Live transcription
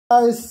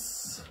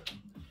Guys,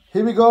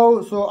 here we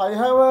go. So I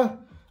have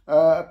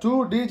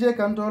two DJ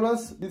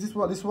controllers. This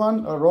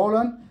one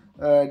Roland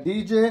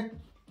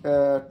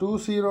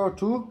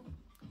dj202,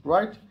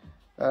 right?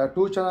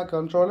 2-channel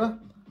controller.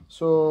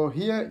 So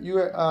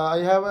here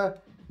I have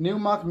a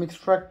Numark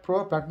Mixtrack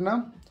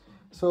Platinum.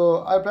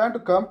 So I plan to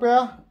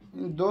compare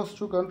those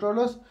two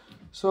controllers.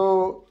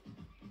 So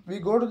we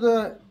go to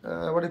the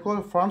what you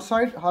call front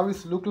side, how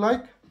it look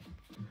like.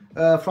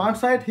 Front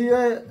side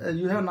here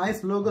you have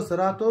nice logo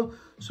Serato,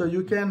 so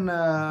you can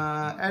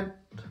add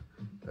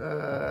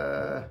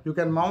you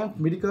can mount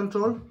MIDI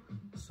control.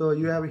 So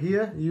you have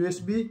here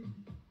USB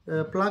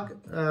plug,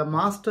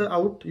 master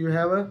out, you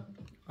have a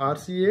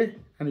RCA,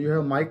 and you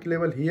have mic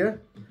level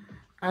here.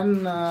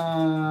 And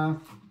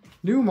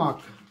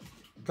Numark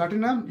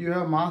Platinum, you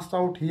have master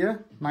out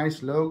here,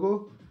 nice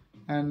logo,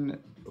 and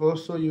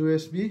also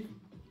USB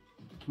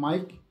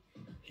mic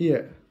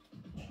here.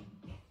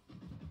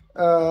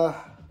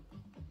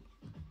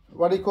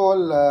 What do you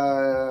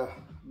call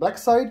back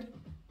side,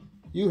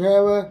 you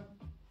have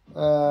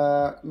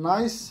a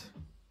nice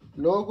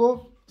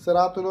logo,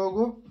 Serato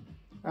logo,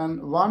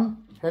 and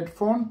one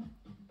headphone.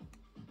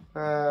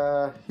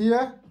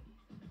 Here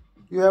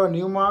you have a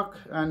Numark,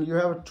 and you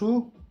have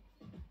two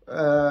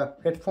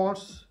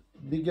headphones,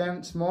 big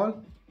and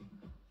small.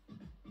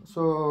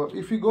 So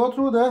if you go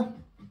through the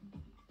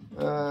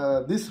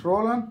this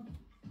Roland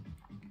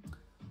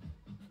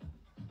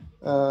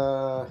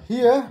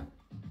here,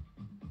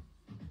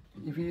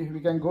 if we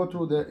can go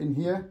through the in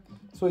here,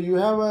 so you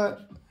have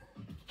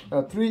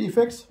three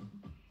effects.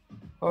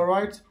 All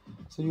right,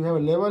 so you have a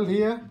level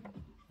here,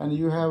 and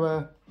you have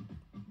a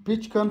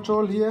pitch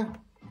control here,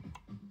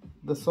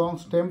 the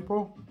song's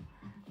tempo,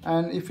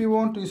 and if you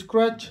want to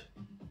scratch,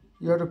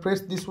 you have to press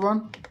this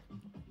one.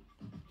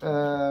 You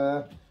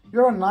have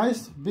a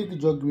nice big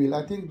jog wheel.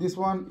 I think this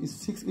one is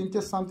 6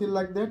 inches, something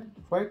like that,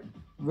 right?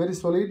 Very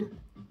solid.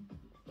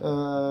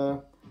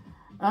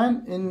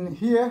 And in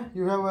here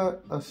you have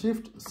a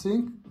shift,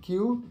 sync,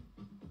 cue,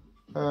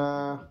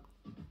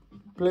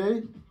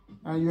 play,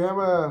 and you have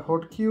a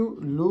hot cue,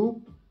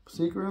 loop,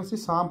 sequence,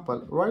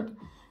 sample, right?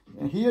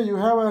 And here you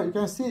have you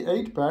can see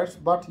 8 pads,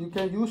 but you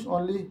can use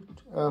only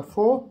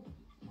 4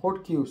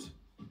 hot cues,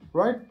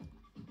 right?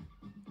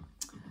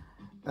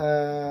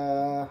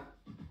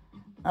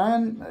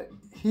 And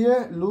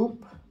here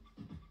loop,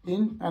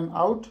 in and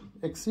out,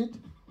 exit.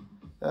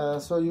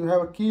 So you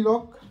have a key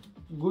lock,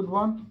 good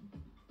one.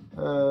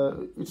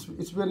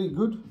 It's very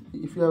good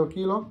if you have a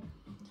key lock.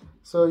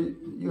 So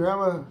you have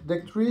a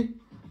deck 3,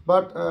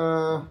 but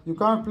you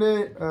can't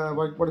play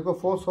what you call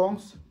 4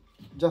 songs,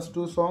 just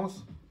 2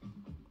 songs.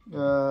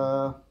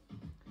 You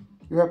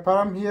have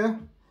param here,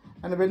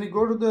 and when you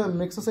go to the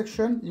mixer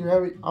section, you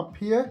have up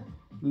here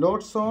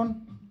load sound,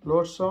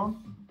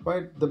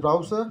 right? The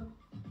browser,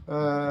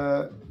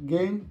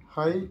 gain,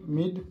 high,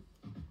 mid,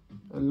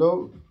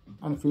 low,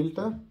 and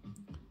filter.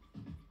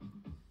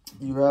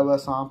 You have a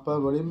sample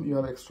volume, you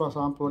have extra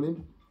sample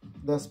volume,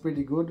 that's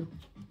pretty good.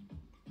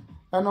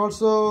 And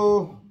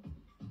also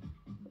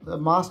the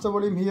master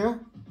volume here,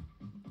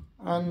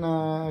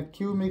 and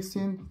cue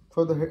mixing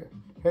for the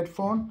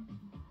headphone.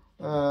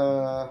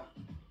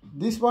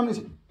 This one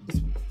is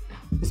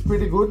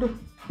pretty good.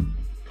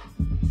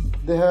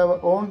 They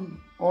have on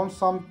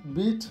some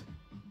beat,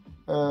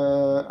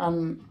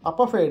 and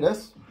upper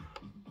faders,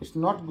 it's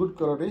not good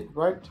quality,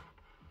 right?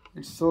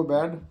 It's so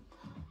bad.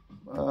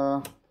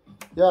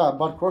 Yeah,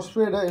 but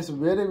crossfader is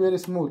very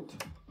smooth.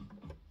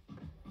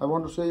 I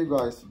want to show you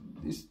guys,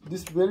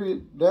 this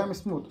very damn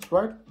smooth,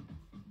 right?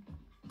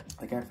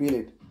 I can feel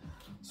it.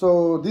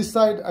 So this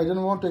side I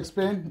don't want to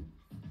explain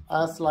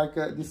as like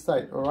this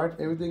side. All right,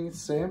 everything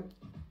is same,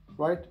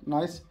 right?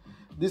 Nice.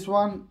 This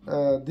one,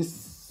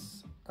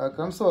 this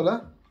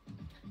consoler,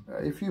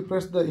 if you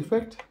press the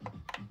effect,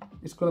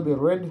 it's gonna be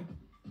red.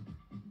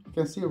 You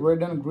can see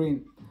red and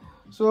green.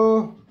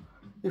 So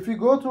if you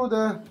go through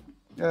the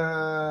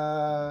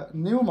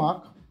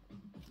Numark,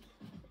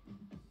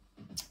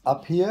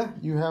 up here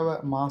you have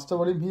a master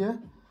volume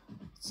here,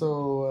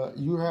 so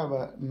you have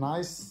a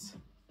nice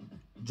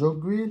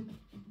jog wheel,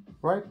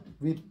 right,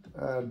 with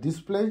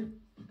display.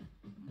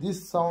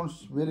 This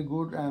sounds very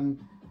good,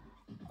 and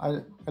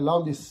I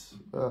love this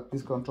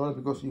this controller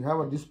because you have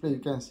a display, you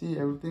can see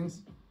everything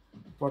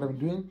what I'm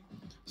doing.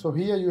 So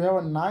here you have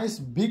a nice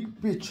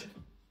big pitch,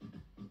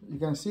 you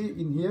can see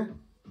in here,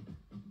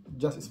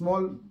 just a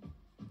small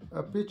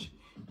pitch.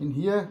 In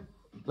here,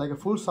 like a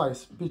full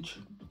size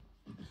pitch.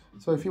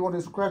 So if you want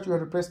to scratch, you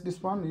have to press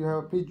this one. You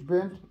have a pitch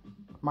bend,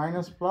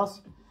 minus,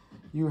 plus.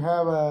 You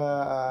have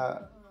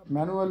a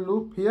manual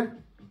loop here,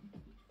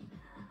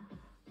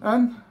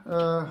 and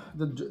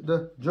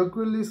the jog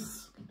wheel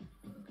is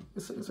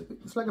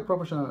it's like a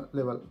professional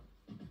level.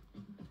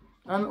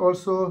 And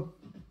also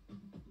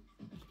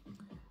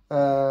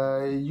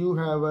you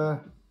have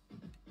a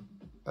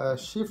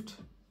shift,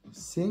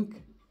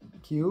 sync,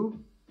 cue,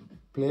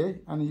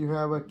 play, and you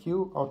have a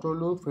cue, auto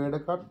loop, fader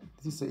cut.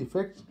 This is the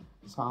effect,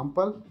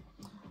 sample.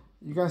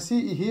 You can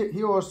see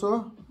here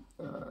also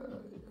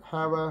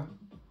have a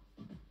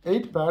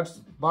 8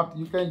 pads, but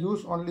you can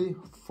use only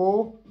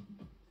 4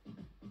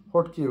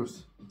 hot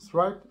keys. That's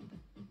right.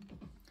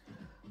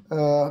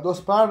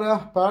 Those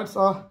pads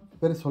are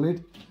very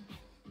solid.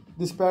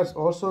 This pad's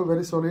also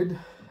very solid.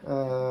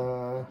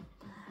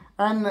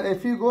 And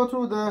if you go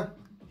through the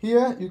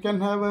here, you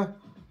can have a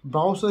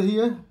browser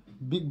here,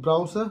 big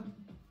browser.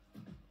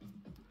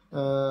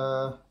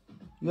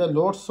 You have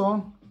load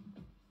zone,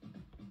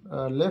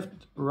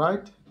 left,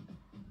 right,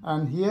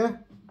 and here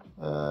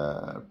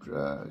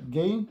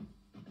gain,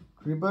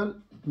 treble,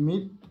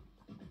 mid,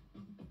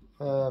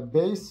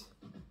 bass,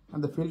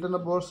 and the filter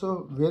knob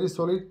also very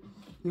solid.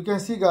 You can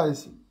see,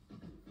 guys,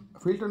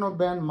 filter knob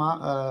band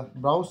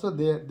browser.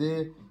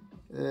 They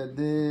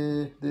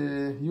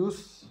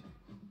use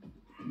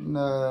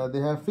they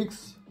have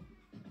fixed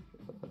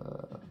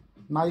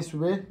nice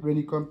way when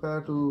you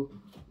compare to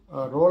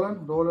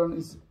Roland. Roland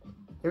is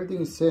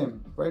everything is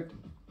same, right?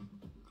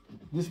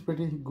 This is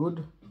pretty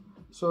good.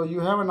 So you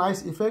have a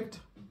nice effect: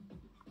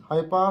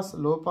 high pass,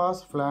 low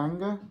pass,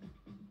 flanger,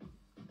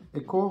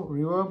 echo,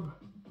 reverb,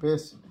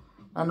 bass,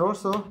 and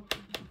also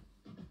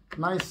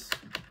nice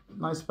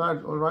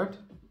pad. All right,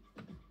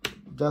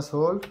 just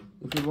hold.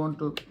 If you want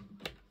to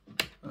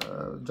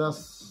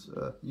just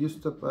use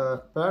the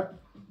pad,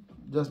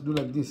 just do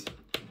like this.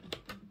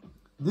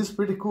 This is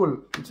pretty cool.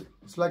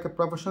 It's like a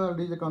professional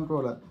DJ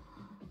controller.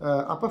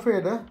 Upper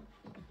fader,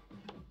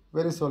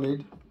 very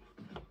solid.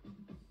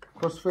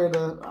 Cross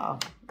fader,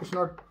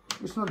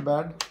 it's not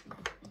bad.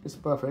 It's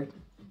perfect.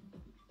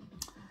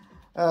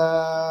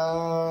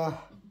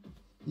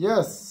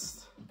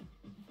 Yes.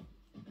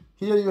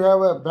 Here you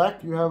have a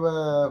back. You have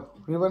a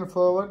ribbon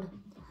forward.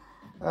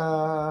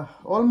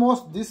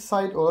 Almost this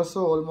side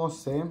also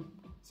almost same.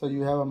 So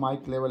you have a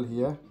mic level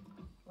here.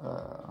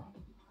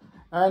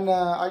 And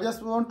I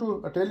just want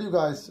to tell you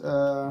guys,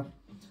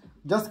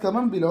 just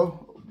comment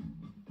below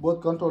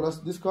both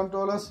controllers. These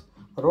controllers,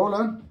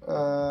 Roland,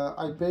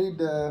 I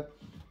paid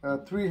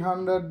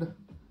 300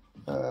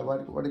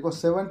 what it was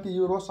 70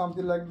 euros,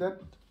 something like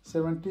that,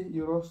 70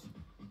 euros.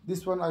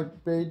 This one I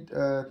paid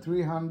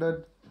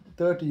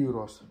 330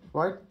 euros,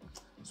 right?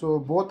 So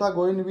both are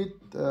going with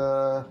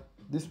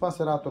this one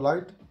Serato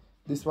Lite,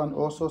 this one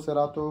also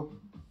Serato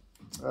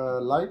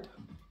Lite.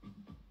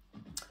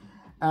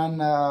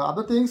 And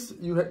other things,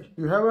 you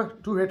have a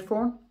 2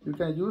 headphone you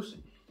can use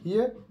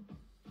here,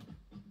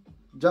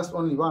 just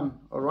only one.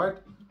 All right,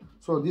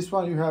 so this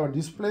one you have a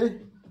display,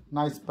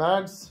 nice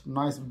pads,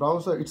 nice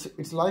browser.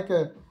 It's like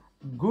a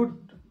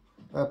good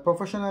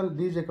professional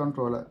DJ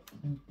controller.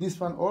 This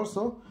one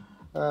also,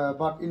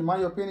 but in my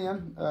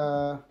opinion,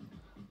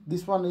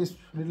 this one is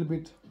a little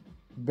bit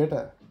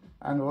better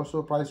and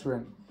also price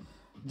range.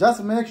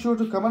 Just make sure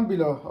to comment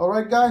below. All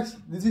right, guys,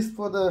 this is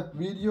for the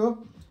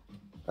video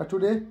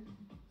today.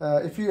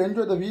 If you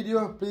enjoyed the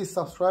video, please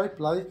subscribe,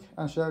 like,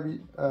 and share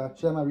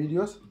my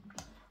videos.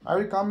 I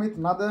will come with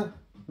another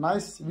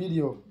nice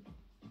video.